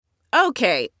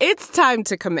Okay, it's time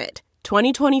to commit.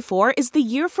 2024 is the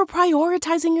year for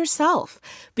prioritizing yourself.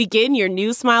 Begin your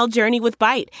new smile journey with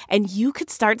Byte, and you could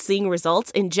start seeing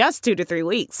results in just 2 to 3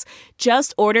 weeks.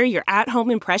 Just order your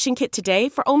at-home impression kit today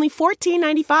for only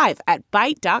 $14.95 at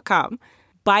Byte.com.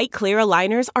 Byte Clear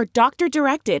aligners are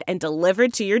doctor-directed and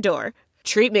delivered to your door.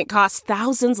 Treatment costs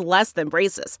thousands less than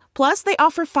braces. Plus, they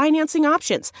offer financing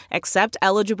options, accept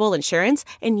eligible insurance,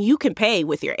 and you can pay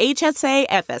with your HSA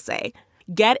FSA.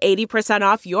 Get 80%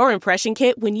 off your impression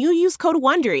kit when you use code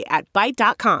WONDERY at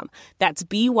Byte.com. That's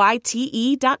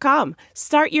BYTE.com.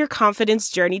 Start your confidence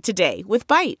journey today with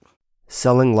Byte.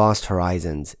 Selling Lost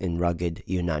Horizons in Rugged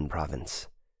Yunnan Province.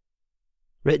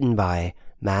 Written by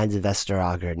Mads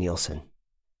Vesterager Nielsen.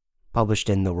 Published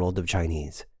in The World of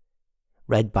Chinese.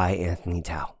 Read by Anthony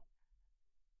Tao.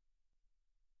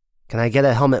 "Can I get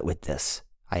a helmet with this?"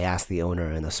 I asked the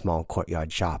owner in a small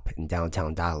courtyard shop in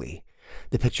downtown Dali,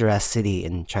 the picturesque city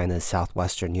in China's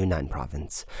southwestern Yunnan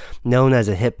province, known as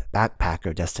a hip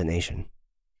backpacker destination.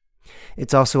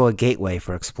 It's also a gateway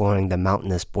for exploring the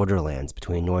mountainous borderlands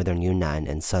between northern Yunnan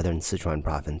and southern Sichuan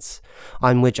province,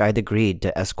 on which I'd agreed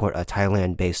to escort a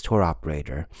Thailand-based tour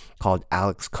operator called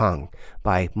Alex Kong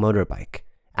by motorbike,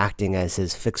 acting as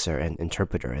his fixer and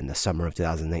interpreter in the summer of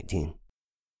 2019.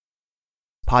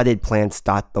 Potted plants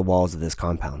dot the walls of this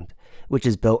compound, which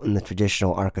is built in the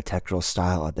traditional architectural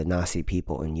style of the Nasi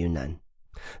people in Yunnan.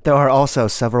 There are also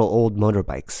several old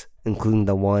motorbikes, including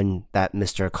the one that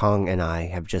Mr. Kong and I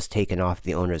have just taken off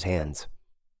the owner's hands.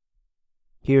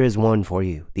 "Here is one for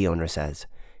you," the owner says,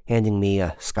 handing me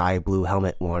a sky blue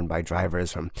helmet worn by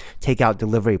drivers from takeout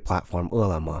delivery platform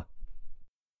Ele.me.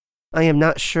 I am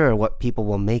not sure what people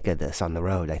will make of this on the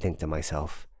road, I think to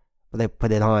myself, but I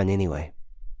put it on anyway.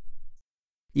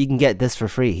 "You can get this for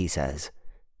free," he says.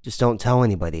 "Just don't tell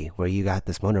anybody where you got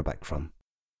this motorbike from."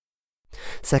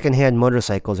 Second-hand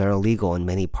motorcycles are illegal in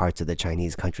many parts of the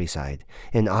Chinese countryside,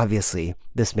 and obviously,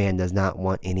 this man does not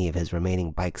want any of his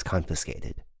remaining bikes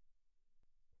confiscated.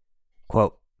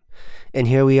 Quote, "And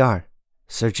here we are,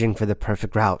 searching for the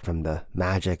perfect route from the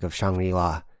magic of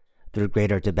Shangri-La, through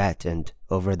Greater Tibet and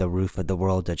over the roof of the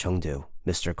world to Chengdu,"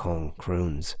 Mr. Kong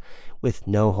croons, with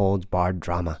no-holds-barred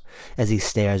drama, as he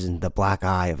stares into the black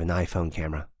eye of an iPhone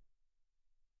camera.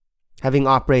 Having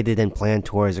operated and planned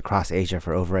tours across Asia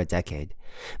for over a decade,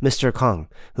 Mr. Kong,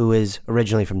 who is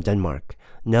originally from Denmark,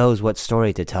 knows what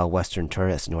story to tell Western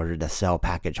tourists in order to sell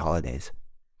package holidays.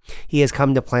 He has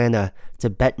come to plan a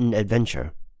Tibetan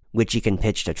adventure, which he can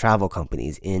pitch to travel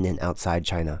companies in and outside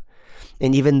China.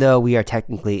 And even though we are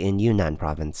technically in Yunnan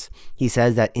province, he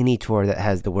says that any tour that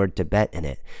has the word Tibet in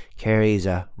it carries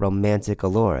a romantic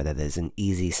allure that is an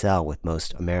easy sell with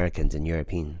most Americans and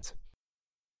Europeans.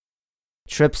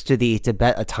 Trips to the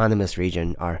Tibet Autonomous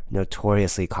Region are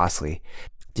notoriously costly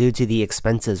due to the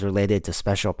expenses related to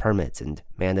special permits and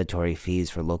mandatory fees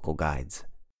for local guides.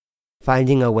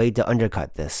 Finding a way to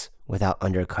undercut this without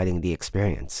undercutting the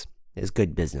experience is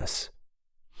good business.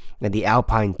 And the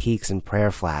alpine peaks and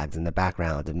prayer flags in the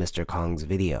background of Mr. Kong's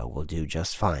video will do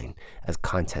just fine as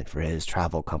content for his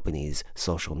travel company's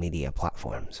social media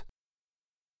platforms.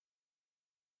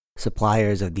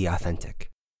 Suppliers of the authentic.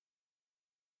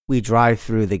 We drive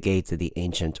through the gates of the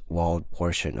ancient walled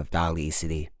portion of Dali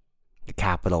City, the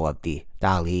capital of the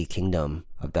Dali Kingdom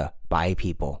of the Bai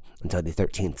people until the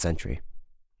 13th century.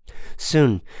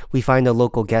 Soon, we find a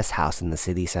local guest house in the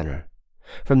city center.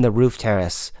 From the roof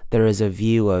terrace, there is a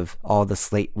view of all the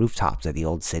slate rooftops of the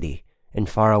old city, and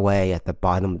far away at the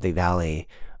bottom of the valley,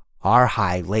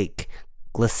 Arhai Lake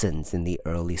glistens in the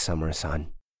early summer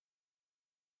sun.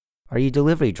 "Are you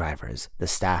delivery drivers?" the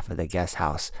staff of the guest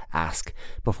house ask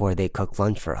before they cook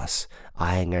lunch for us,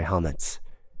 eyeing our helmets.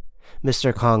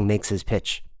 Mr. Kong makes his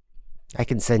pitch. "I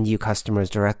can send you customers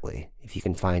directly if you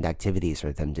can find activities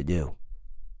for them to do."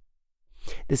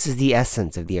 This is the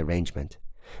essence of the arrangement.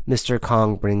 Mr.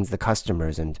 Kong brings the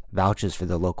customers and vouches for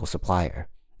the local supplier,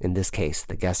 in this case,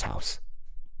 the guest house.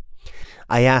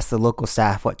 I ask the local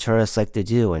staff what tourists like to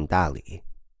do in Dali.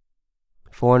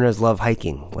 "Foreigners love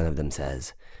hiking," one of them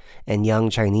says, "and young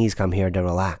Chinese come here to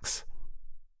relax."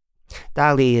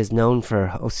 Dali is known for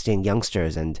hosting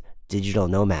youngsters and digital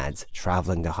nomads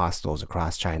traveling to hostels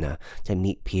across China to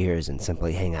meet peers and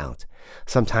simply hang out,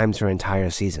 sometimes for entire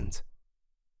seasons.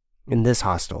 In this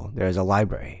hostel, there is a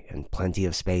library and plenty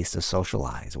of space to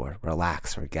socialize or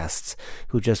relax for guests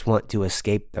who just want to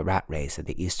escape the rat race of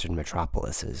the eastern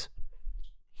metropolises.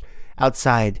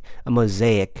 Outside, a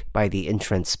mosaic by the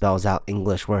entrance spells out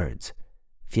English words: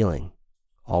 feeling,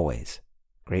 always,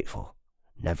 grateful,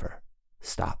 never,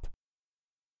 stop.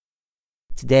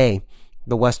 Today,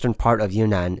 The western part of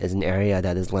Yunnan is an area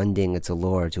that is lending its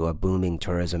allure to a booming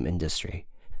tourism industry,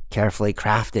 carefully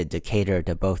crafted to cater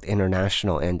to both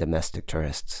international and domestic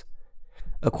tourists.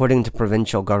 According to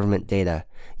provincial government data,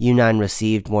 Yunnan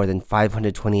received more than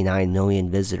 529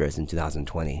 million visitors in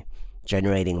 2020,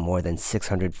 generating more than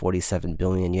 647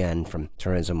 billion yen from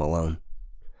tourism alone.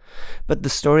 But the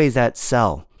stories that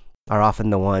sell are often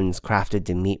the ones crafted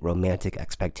to meet romantic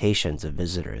expectations of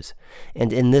visitors,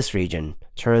 and in this region,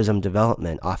 tourism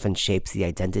development often shapes the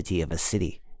identity of a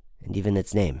city, and even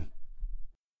its name.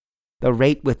 The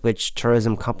rate with which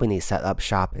tourism companies set up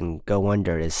shop and go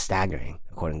under is staggering,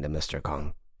 according to Mr.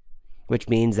 Kong, which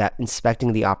means that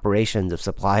inspecting the operations of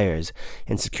suppliers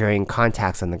and securing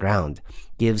contacts on the ground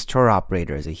gives tour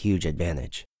operators a huge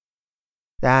advantage.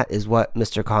 That is what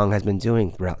Mr. Kong has been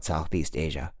doing throughout Southeast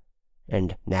Asia,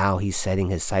 and now he's setting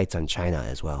his sights on China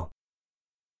as well.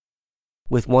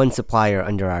 With one supplier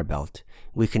under our belt,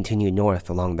 we continue north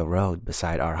along the road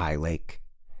beside our high lake.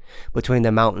 Between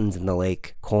the mountains and the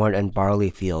lake, corn and barley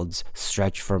fields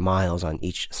stretch for miles on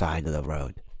each side of the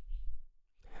road.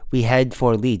 We head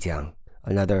for Lijiang,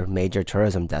 another major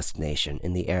tourism destination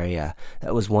in the area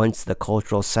that was once the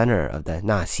cultural center of the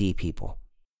Nasi people.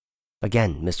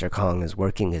 Again, Mr. Kong is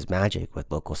working his magic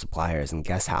with local suppliers and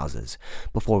guest houses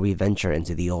before we venture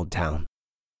into the old town.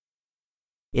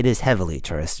 It is heavily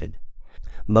touristed.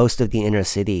 Most of the inner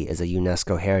city is a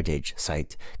UNESCO heritage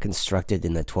site constructed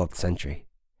in the 12th century.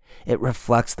 It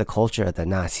reflects the culture of the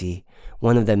Nasi,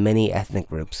 one of the many ethnic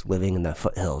groups living in the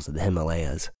foothills of the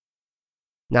Himalayas.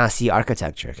 Nasi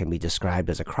architecture can be described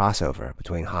as a crossover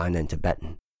between Han and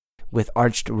Tibetan, with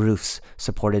arched roofs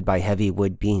supported by heavy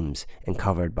wood beams and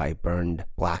covered by burned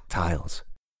black tiles.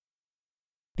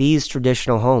 These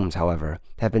traditional homes, however,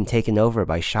 have been taken over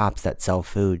by shops that sell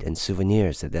food and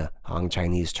souvenirs to the Han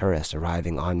Chinese tourists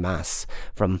arriving en masse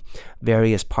from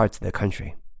various parts of the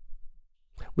country.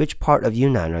 Which part of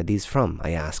Yunnan are these from?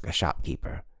 I ask a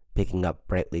shopkeeper, picking up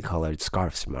brightly colored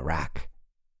scarves from a rack.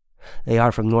 They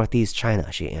are from northeast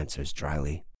China, she answers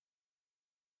dryly.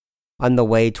 On the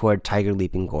way toward Tiger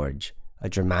Leaping Gorge, a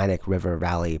dramatic river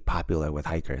rally popular with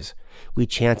hikers, we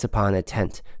chance upon a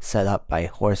tent set up by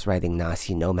horse-riding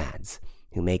Nasi nomads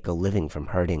who make a living from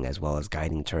herding as well as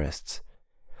guiding tourists.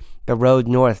 The road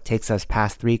north takes us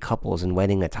past 3 couples in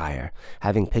wedding attire,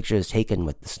 having pictures taken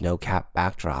with the snow-capped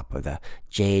backdrop of the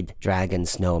Jade Dragon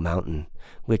Snow Mountain,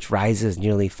 which rises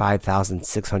nearly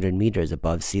 5,600 meters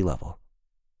above sea level.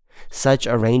 Such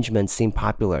arrangements seem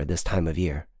popular this time of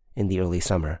year, in the early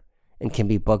summer, and can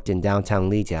be booked in downtown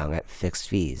Lijiang at fixed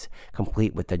fees,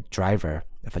 complete with a driver,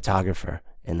 a photographer,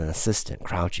 and an assistant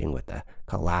crouching with a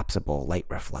collapsible light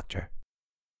reflector.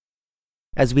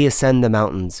 As we ascend the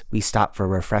mountains, we stop for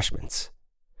refreshments.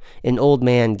 An old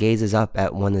man gazes up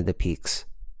at one of the peaks.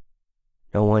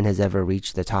 No one has ever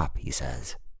reached the top, he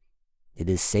says. It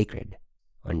is sacred,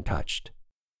 untouched.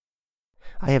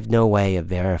 I have no way of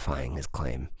verifying his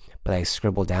claim, but I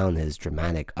scribble down his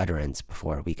dramatic utterance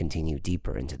before we continue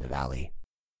deeper into the valley.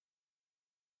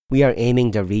 We are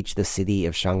aiming to reach the city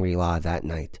of Shangri-La that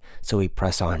night, so we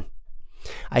press on.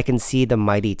 I can see the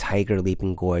mighty Tiger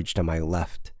Leaping Gorge to my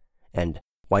left, and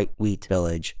White Wheat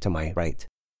Village to my right.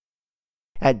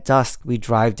 At dusk, we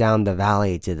drive down the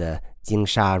valley to the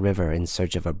Jingsha River in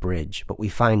search of a bridge, but we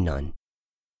find none.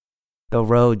 The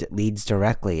road leads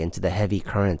directly into the heavy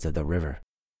currents of the river.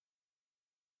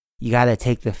 You gotta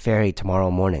take the ferry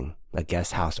tomorrow morning, a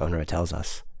guest house owner tells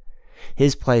us.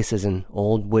 His place is an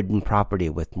old wooden property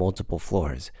with multiple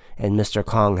floors, and Mr.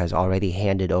 Kong has already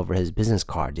handed over his business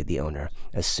card to the owner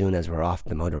as soon as we're off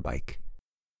the motorbike.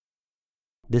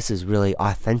 This is really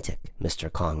authentic,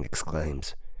 Mr. Kong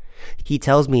exclaims. He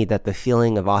tells me that the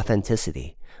feeling of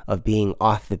authenticity, of being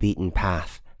off the beaten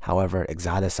path, however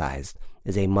exoticized,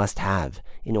 is a must-have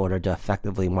in order to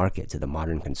effectively market to the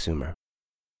modern consumer.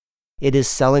 It is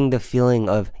selling the feeling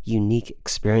of unique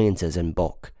experiences in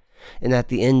bulk, and at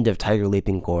the end of Tiger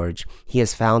Leaping Gorge, he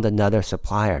has found another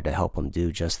supplier to help him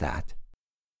do just that.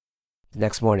 The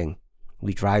next morning,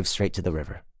 we drive straight to the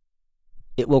river.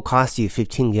 It will cost you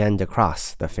 15 yen to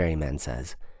cross, the ferryman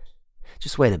says.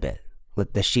 Just wait a bit.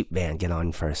 Let the sheep van get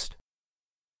on first.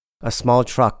 A small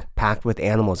truck packed with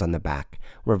animals on the back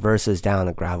reverses down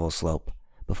a gravel slope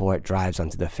before it drives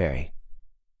onto the ferry.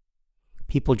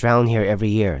 People drown here every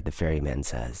year, the ferryman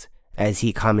says, as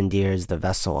he commandeers the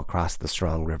vessel across the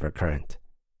strong river current.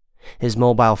 His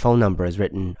mobile phone number is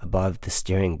written above the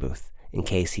steering booth in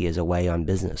case he is away on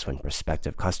business when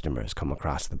prospective customers come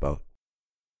across the boat.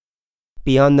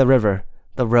 Beyond the river,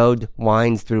 the road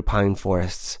winds through pine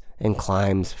forests and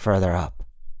climbs further up.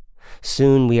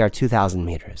 Soon we are 2,000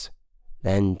 meters,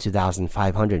 then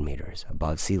 2,500 meters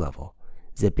above sea level,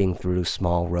 zipping through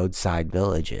small roadside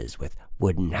villages with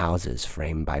wooden houses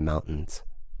framed by mountains.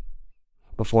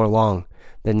 Before long,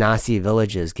 the Nasi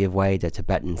villages give way to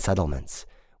Tibetan settlements,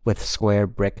 with square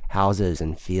brick houses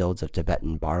and fields of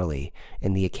Tibetan barley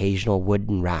and the occasional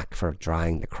wooden rack for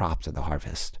drying the crops of the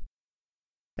harvest.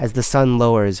 As the sun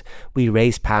lowers, we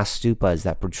race past stupas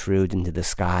that protrude into the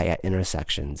sky at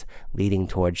intersections, leading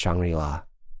toward Shangri-La.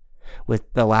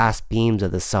 With the last beams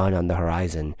of the sun on the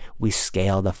horizon, we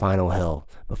scale the final hill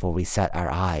before we set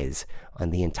our eyes on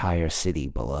the entire city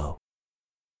below.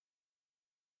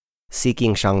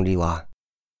 Seeking Shangri-La.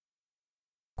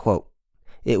 Quote,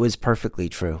 "It was perfectly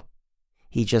true.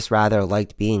 He just rather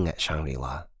liked being at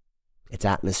Shangri-La. Its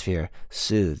atmosphere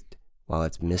soothed while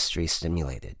its mystery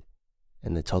stimulated,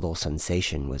 and the total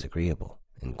sensation was agreeable."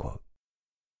 End quote.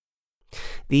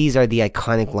 These are the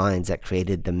iconic lines that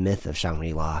created the myth of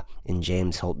Shangri-La in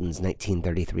James Hilton's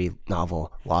 1933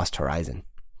 novel Lost Horizon.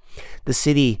 The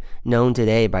city, known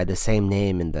today by the same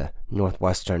name in the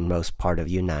northwesternmost part of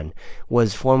Yunnan,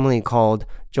 was formerly called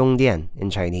Zhongdian in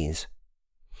Chinese,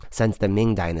 since the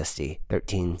Ming Dynasty,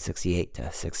 1368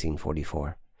 to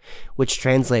 1644, which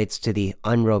translates to the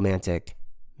unromantic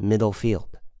Middle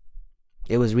Field.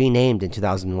 It was renamed in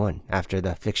 2001 after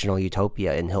the fictional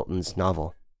utopia in Hilton's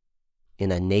novel, in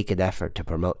a naked effort to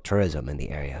promote tourism in the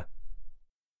area.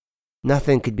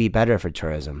 Nothing could be better for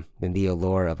tourism than the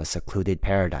allure of a secluded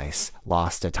paradise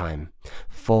lost to time,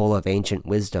 full of ancient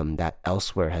wisdom that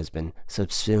elsewhere has been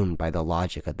subsumed by the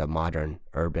logic of the modern,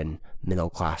 urban,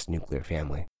 middle-class nuclear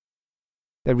family.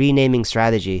 The renaming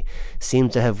strategy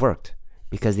seems to have worked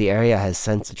because the area has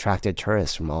since attracted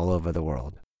tourists from all over the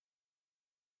world.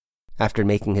 After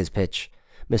making his pitch,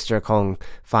 Mr. Kong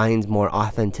finds more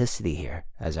authenticity here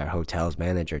as our hotel's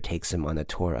manager takes him on a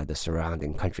tour of the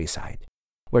surrounding countryside,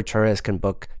 where tourists can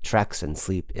book treks and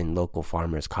sleep in local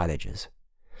farmers' cottages.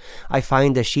 I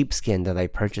find a sheepskin that I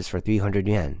purchased for 300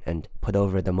 yuan and put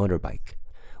over the motorbike.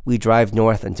 We drive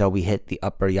north until we hit the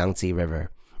upper Yangtze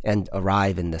River and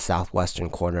arrive in the southwestern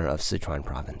corner of Sichuan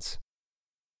province.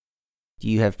 "Do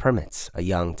you have permits?" a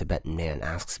young Tibetan man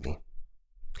asks me.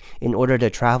 In order to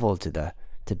travel to the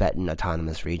Tibetan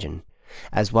Autonomous Region,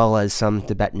 as well as some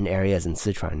Tibetan areas in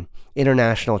Sichuan,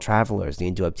 international travelers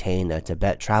need to obtain a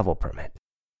Tibet travel permit.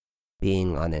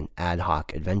 Being on an ad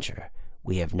hoc adventure,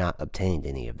 we have not obtained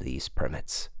any of these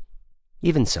permits.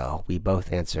 Even so, we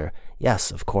both answer,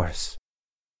 "Yes, of course."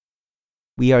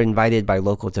 We are invited by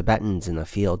local Tibetans in a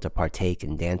field to partake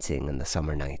in dancing in the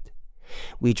summer night.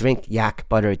 We drink yak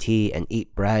butter tea and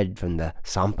eat bread from the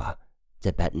sampa,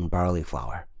 Tibetan barley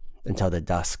flour, until the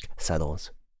dusk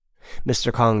settles.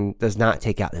 Mr. Kong does not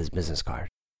take out his business card.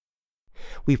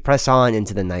 We press on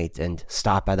into the night and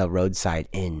stop at a roadside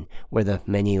inn where the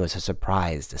menu is a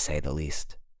surprise, to say the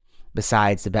least.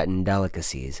 Besides Tibetan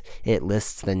delicacies, it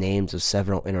lists the names of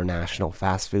several international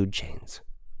fast food chains.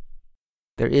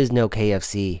 "There is no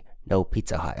KFC, no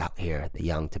Pizza Hut out here," the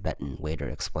young Tibetan waiter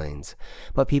explains,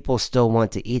 "but people still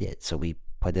want to eat it, so we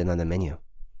put it on the menu.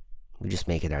 We just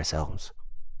make it ourselves."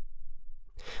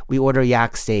 We order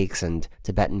yak steaks and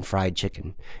Tibetan fried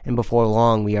chicken, and before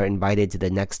long we are invited to the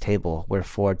next table where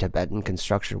 4 Tibetan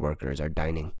construction workers are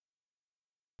dining.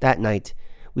 That night,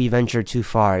 we venture too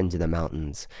far into the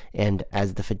mountains, and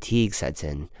as the fatigue sets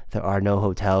in, there are no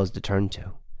hotels to turn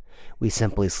to. We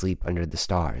simply sleep under the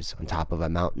stars on top of a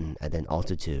mountain at an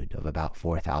altitude of about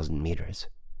 4,000 meters.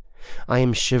 I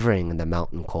am shivering in the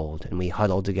mountain cold, and we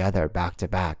huddle together back to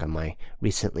back on my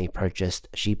recently purchased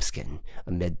sheepskin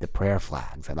amid the prayer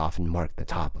flags that often mark the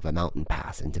top of a mountain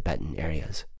pass in Tibetan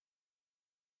areas.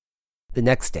 The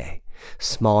next day,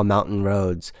 small mountain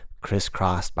roads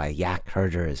crisscrossed by yak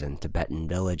herders and Tibetan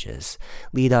villages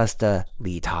lead us to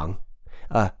Litang,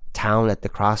 a town at the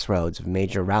crossroads of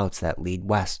major routes that lead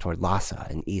west toward Lhasa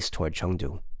and east toward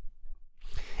Chengdu.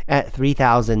 At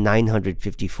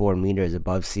 3,954 meters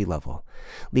above sea level,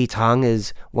 Litang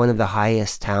is one of the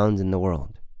highest towns in the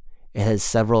world. It has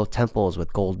several temples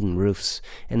with golden roofs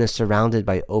and is surrounded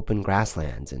by open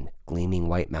grasslands and gleaming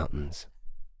white mountains.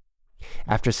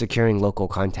 After securing local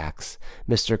contacts,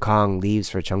 Mr. Kong leaves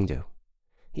for Chengdu.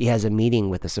 He has a meeting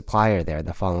with a supplier there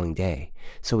the following day,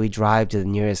 so we drive to the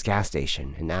nearest gas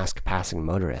station and ask passing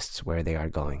motorists where they are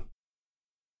going.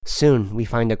 Soon, we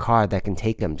find a car that can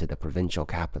take him to the provincial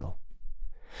capital.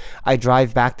 I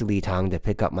drive back to Litang to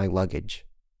pick up my luggage.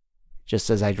 Just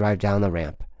as I drive down the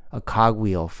ramp, a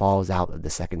cogwheel falls out of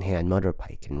the second-hand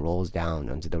motorbike and rolls down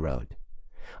onto the road.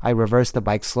 I reverse the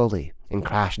bike slowly and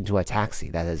crash into a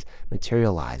taxi that has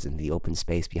materialized in the open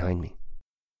space behind me.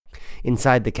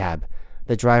 Inside the cab,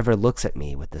 the driver looks at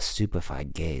me with a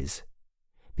stupefied gaze.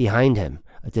 Behind him,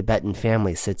 a Tibetan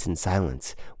family sits in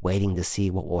silence, waiting to see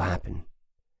what will happen.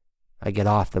 I get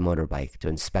off the motorbike to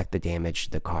inspect the damage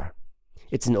to the car.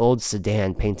 It's an old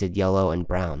sedan painted yellow and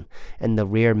brown, and the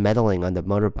rear metaling on the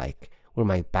motorbike, where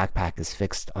my backpack is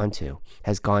fixed onto,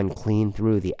 has gone clean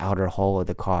through the outer hull of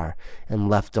the car and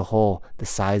left a hole the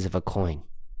size of a coin.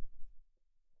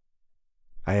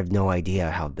 I have no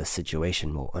idea how this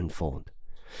situation will unfold.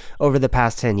 Over the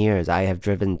past 10 years, I have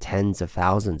driven tens of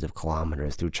thousands of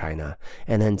kilometers through China,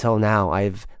 and until now,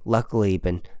 I've luckily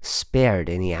been spared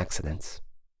any accidents.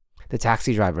 The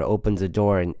taxi driver opens the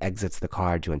door and exits the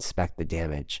car to inspect the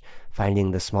damage,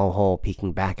 finding the small hole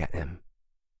peeking back at him.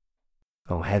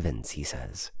 "Oh heavens," he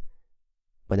says.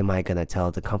 "What am I going to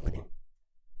tell the company?"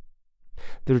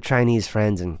 Through Chinese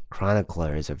friends and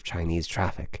chroniclers of Chinese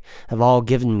traffic have all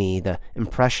given me the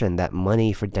impression that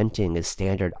money for denting is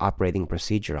standard operating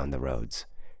procedure on the roads.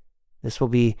 This will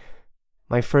be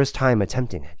my first time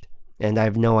attempting it, and I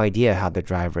have no idea how the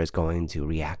driver is going to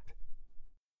react.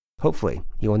 Hopefully,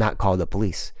 he will not call the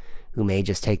police, who may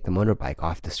just take the motorbike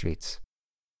off the streets.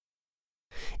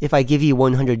 "If I give you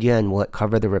 100 yen, will it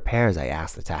cover the repairs?" I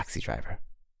ask the taxi driver.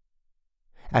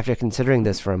 After considering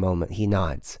this for a moment, he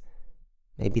nods.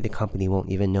 "Maybe the company won't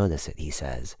even notice it," he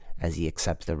says, as he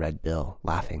accepts the red bill,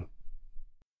 laughing.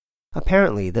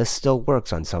 Apparently, this still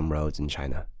works on some roads in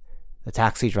China. The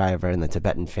taxi driver and the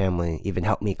Tibetan family even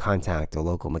helped me contact a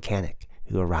local mechanic,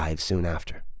 who arrived soon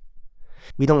after.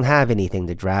 We don't have anything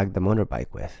to drag the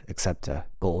motorbike with, except a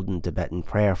golden Tibetan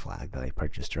prayer flag that I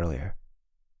purchased earlier.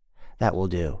 "That will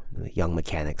do," the young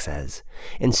mechanic says,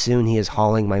 and soon he is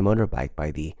hauling my motorbike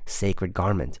by the sacred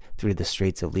garment through the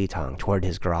streets of Litang toward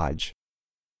his garage.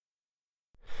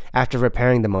 After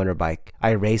repairing the motorbike, I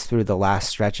race through the last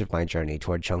stretch of my journey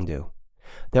toward Chengdu.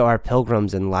 There are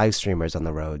pilgrims and live streamers on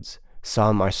the roads.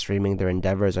 Some are streaming their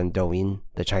endeavors on Douyin,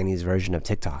 the Chinese version of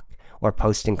TikTok, or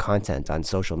posting content on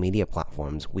social media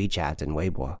platforms WeChat and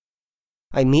Weibo.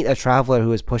 I meet a traveler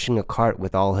who is pushing a cart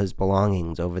with all his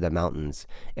belongings over the mountains,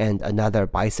 and another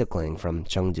bicycling from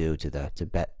Chengdu to the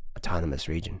Tibet Autonomous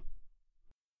Region.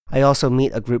 I also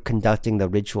meet a group conducting the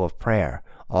ritual of prayer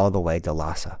all the way to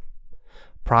Lhasa,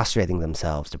 prostrating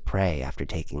themselves to pray after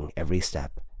taking every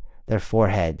step, their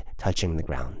forehead touching the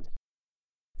ground.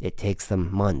 It takes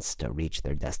them months to reach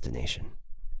their destination.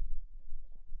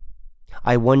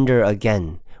 I wonder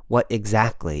again what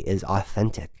exactly is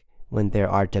authentic when there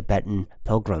are Tibetan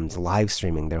pilgrims live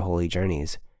streaming their holy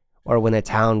journeys, or when a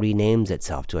town renames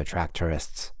itself to attract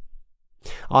tourists.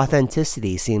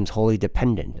 Authenticity seems wholly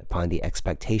dependent upon the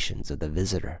expectations of the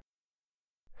visitor.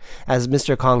 As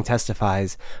Mr. Kong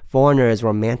testifies, foreigners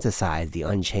romanticize the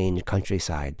unchanged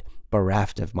countryside,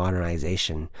 bereft of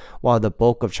modernization, while the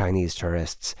bulk of Chinese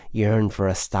tourists yearn for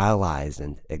a stylized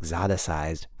and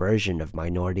exoticized version of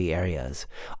minority areas,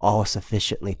 all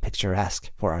sufficiently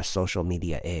picturesque for our social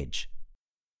media age.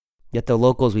 Yet the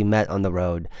locals we met on the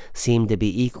road seemed to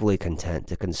be equally content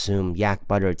to consume yak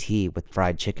butter tea with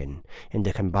fried chicken and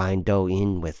to combine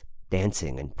Douyin with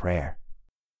dancing and prayer.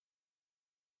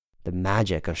 "The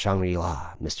magic of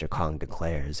Shangri-La," Mr. Kong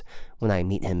declares when I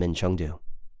meet him in Chengdu.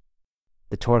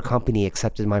 The tour company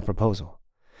accepted my proposal.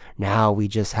 Now we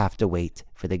just have to wait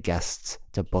for the guests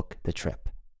to book the trip.